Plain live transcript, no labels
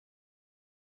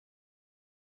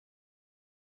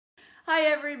Hi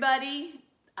everybody.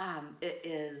 It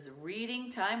is reading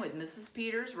time with Mrs.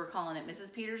 Peters. We're calling it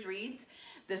Mrs. Peters Reads.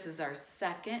 This is our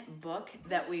second book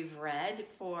that we've read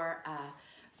for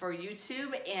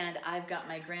YouTube, and I've got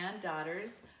my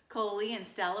granddaughters, Coley and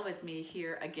Stella, with me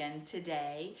here again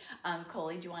today.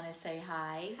 Coley, do you want to say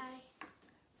hi? Hi.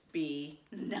 Be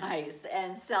nice.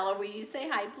 And Stella, will you say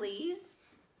hi, please?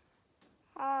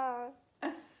 Hi.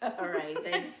 All right,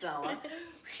 thanks, Stella.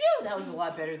 Phew, that was a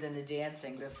lot better than the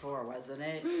dancing before, wasn't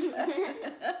it?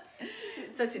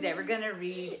 So today I'm going to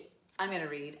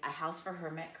read A House for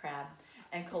Hermit Crab,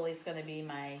 and Coley's going to be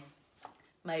my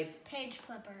Page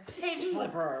flipper. page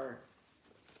flipper.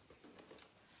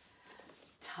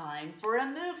 Time for a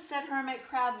move, said Hermit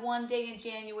Crab one day in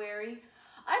January.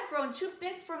 I've grown too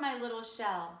big for my little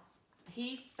shell.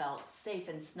 He felt safe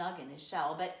and snug in his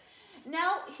shell, but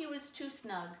now he was too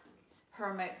snug.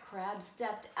 Hermit Crab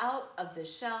stepped out of the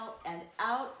shell and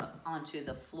out onto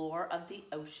the floor of the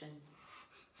ocean.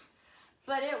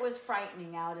 But it was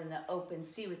frightening out in the open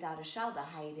sea without a shell to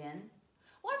hide in.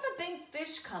 What if a big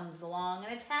fish comes along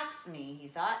and attacks me, he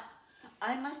thought.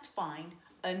 I must find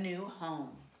a new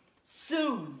home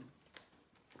soon.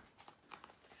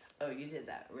 Oh, you did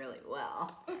that really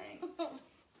well. Thanks.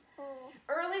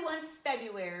 Early one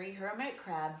February, Hermit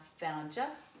Crab found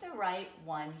just the right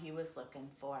one he was looking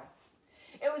for.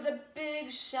 It was a big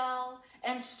shell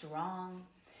and strong.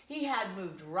 He had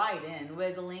moved right in,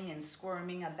 wiggling and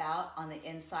squirming about on the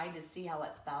inside to see how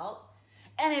it felt.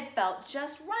 And it felt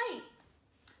just right.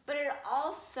 But it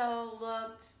also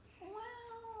looked,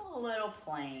 well, a little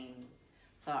plain,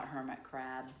 thought Hermit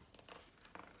Crab.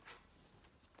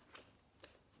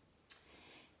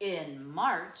 In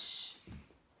March,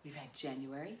 we've had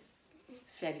January,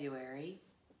 February,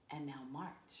 and now March.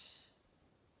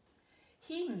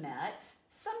 He met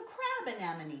some crab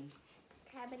anemone.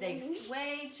 They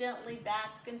sway gently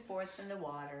back and forth in the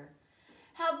water.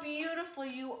 How beautiful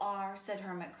you are, said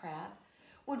Hermit Crab.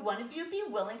 Would one of you be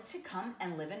willing to come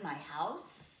and live in my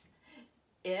house?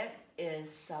 It is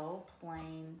so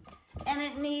plain, and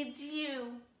it needs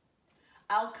you.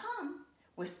 I'll come,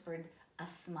 whispered a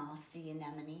small sea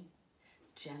anemone.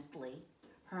 Gently,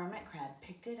 Hermit Crab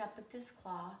picked it up with his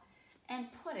claw and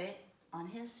put it on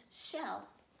his shell.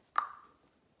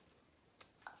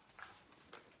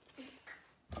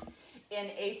 In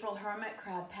April, Hermit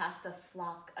Crab passed a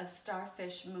flock of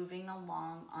starfish moving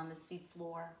along on the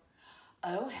seafloor.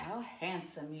 Oh, how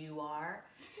handsome you are,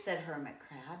 said Hermit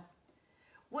Crab.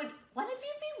 Would one of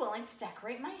you be willing to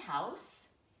decorate my house?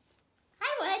 I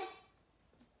would,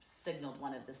 signaled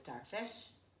one of the starfish.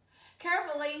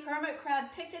 Carefully, Hermit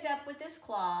Crab picked it up with his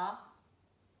claw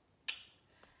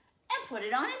and put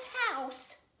it on his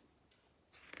house.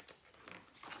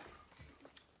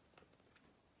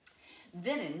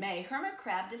 Then in May, Hermit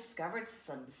Crab discovered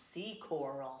some sea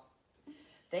coral.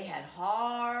 They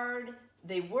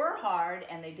were hard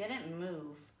and they didn't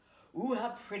move. Ooh,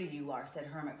 how pretty you are, said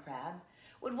Hermit Crab.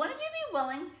 Would one of you be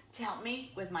willing to help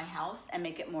me with my house and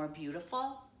make it more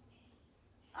beautiful?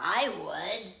 I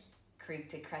would,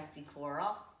 creaked a crusty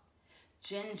coral.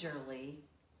 Gingerly,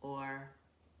 or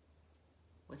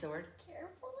what's the word?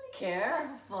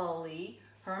 Carefully,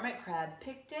 Hermit Crab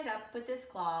picked it up with his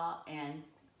claw and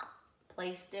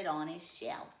placed it on his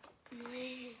shell.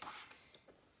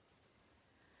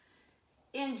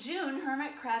 In June,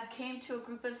 Hermit Crab came to a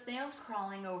group of snails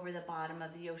crawling over the bottom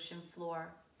of the ocean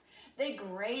floor. They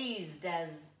grazed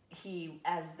as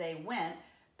they went,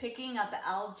 picking up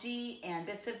algae and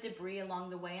bits of debris along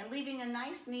the way and leaving a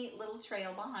nice, neat little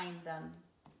trail behind them.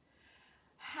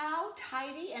 How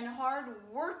tidy and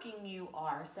hard-working you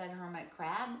are, said Hermit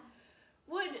Crab.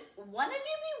 Would one of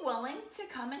you be willing to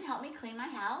come and help me clean my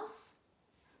house?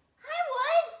 I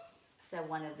would, said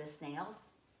one of the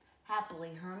snails.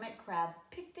 Happily, Hermit Crab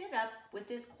picked it up with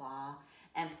his claw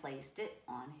and placed it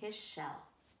on his shell.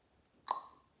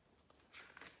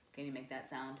 Can you make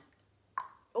that sound?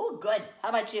 Oh, good. How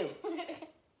about you?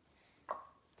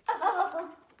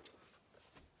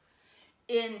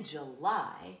 In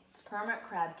July, Hermit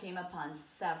Crab came upon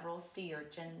several sea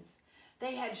urchins.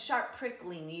 They had sharp,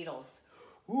 prickly needles.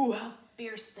 Ooh, how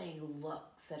fierce they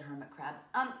look, said Hermit Crab.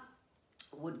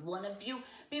 Would one of you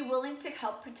be willing to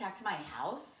help protect my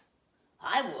house?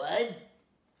 I would,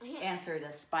 answered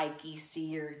a spiky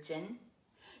sea urchin.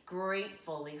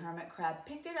 Gratefully, Hermit Crab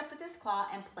picked it up with his claw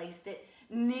and placed it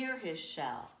near his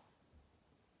shell.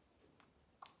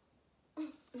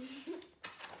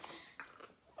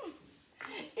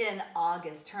 In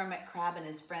August, Hermit Crab and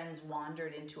his friends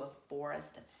wandered into a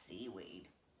forest of seaweed.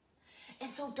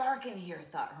 It's so dark in here,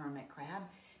 thought Hermit Crab.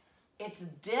 It's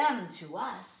dim to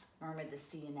us, murmured the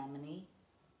sea anemone.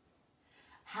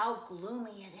 How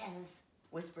gloomy it is,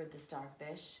 whispered the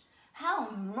starfish.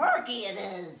 How murky it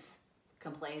is,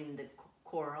 complained the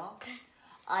coral.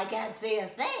 I can't see a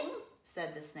thing,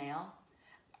 said the snail.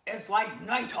 It's like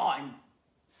nighttime,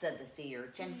 said the sea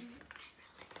urchin.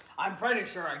 I'm pretty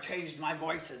sure I changed my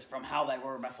voices from how they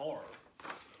were before.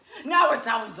 Now it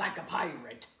sounds like a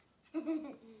pirate.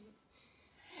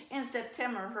 In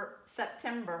September,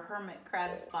 hermit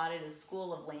crab spotted a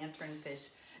school of lanternfish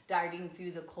darting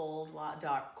through the cold,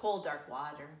 dark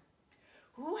water.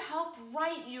 Ooh, how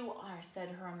bright you are, said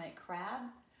Hermit Crab.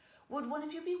 Would one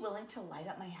of you be willing to light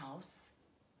up my house?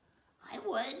 I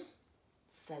would,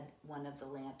 said one of the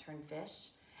lanternfish,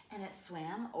 and it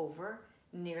swam over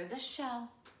near the shell.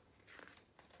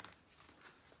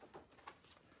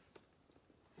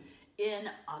 In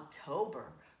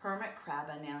October, Hermit Crab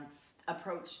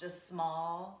approached a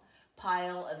small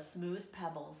pile of smooth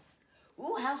pebbles.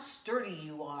 Ooh, how sturdy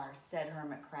you are, said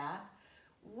Hermit Crab.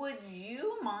 Would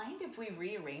you mind if we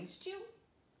rearranged you?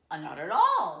 Not at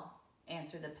all,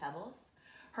 answered the pebbles.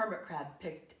 Hermit Crab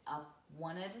picked up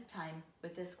one at a time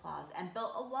with his claws and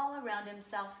built a wall around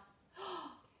himself.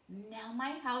 Now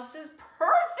my house is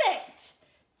perfect,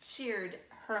 cheered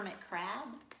Hermit Crab.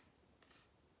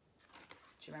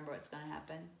 Do you remember what's going to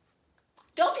happen?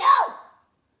 Don't tell!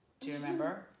 Do you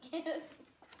remember? Yes.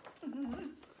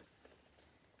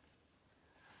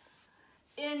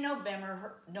 In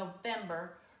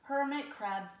November, Hermit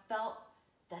Crab felt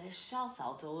that his shell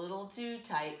felt a little too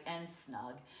tight and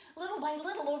snug. Little by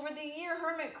little over the year,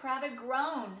 Hermit Crab had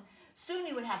grown. Soon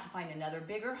he would have to find another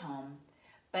bigger home.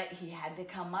 But he had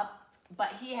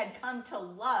come to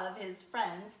love his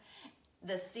friends,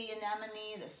 the sea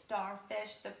anemone, the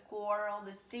starfish, the coral,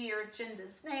 the sea urchin, the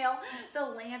snail, the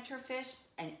lanternfish,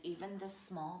 and even the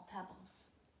small pebbles.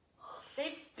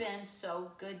 They've been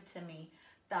so good to me,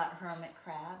 thought Hermit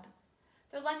Crab.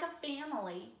 They're like a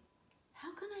family.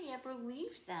 How can I ever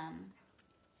leave them?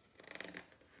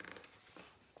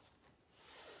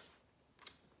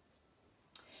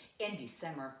 In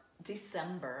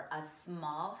December, a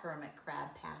small hermit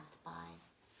crab passed by.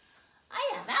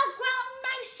 I have outgrown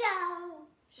my shell,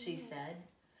 she said.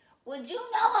 Would you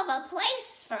know of a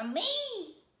place for me?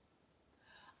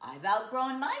 I've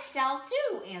outgrown my shell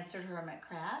too, answered Hermit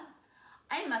Crab.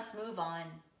 I must move on.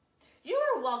 You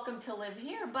are welcome to live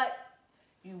here, but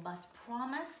you must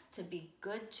promise to be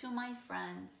good to my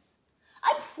friends.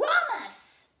 I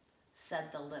promise,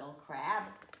 said the little crab.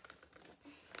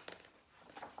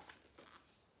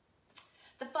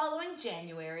 The following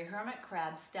January, Hermit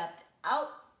Crab stepped out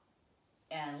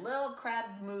and little crab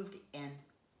moved in.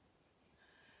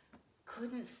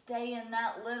 Couldn't stay in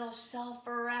that little shell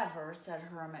forever, said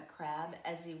Hermit Crab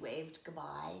as he waved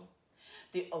goodbye.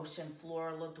 The ocean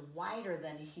floor looked wider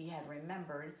than he had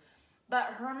remembered,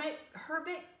 but Hermit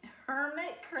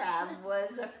Crab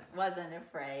wasn't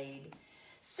afraid.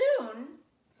 Soon,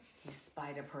 he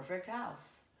spied a perfect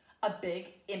house, a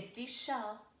big empty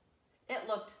shell. It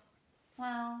looked,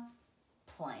 well,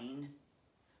 plain,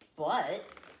 but...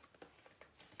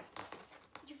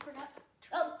 You forgot.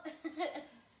 Oh,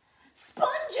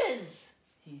 sponges,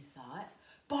 he thought.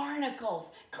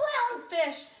 Barnacles,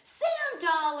 clownfish, sand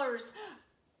dollars,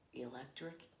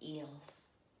 electric eels.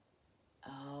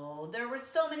 Oh, there were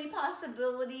so many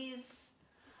possibilities.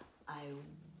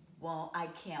 I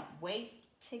can't wait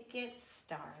to get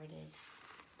started.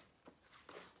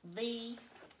 The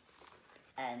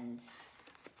end.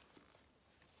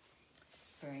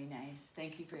 Very nice.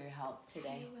 Thank you for your help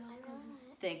today. You're welcome.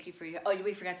 Thank you for your... Oh,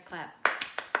 we forgot to clap.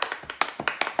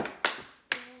 Yeah.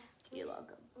 You're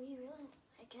welcome. We will.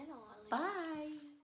 Again, Bye.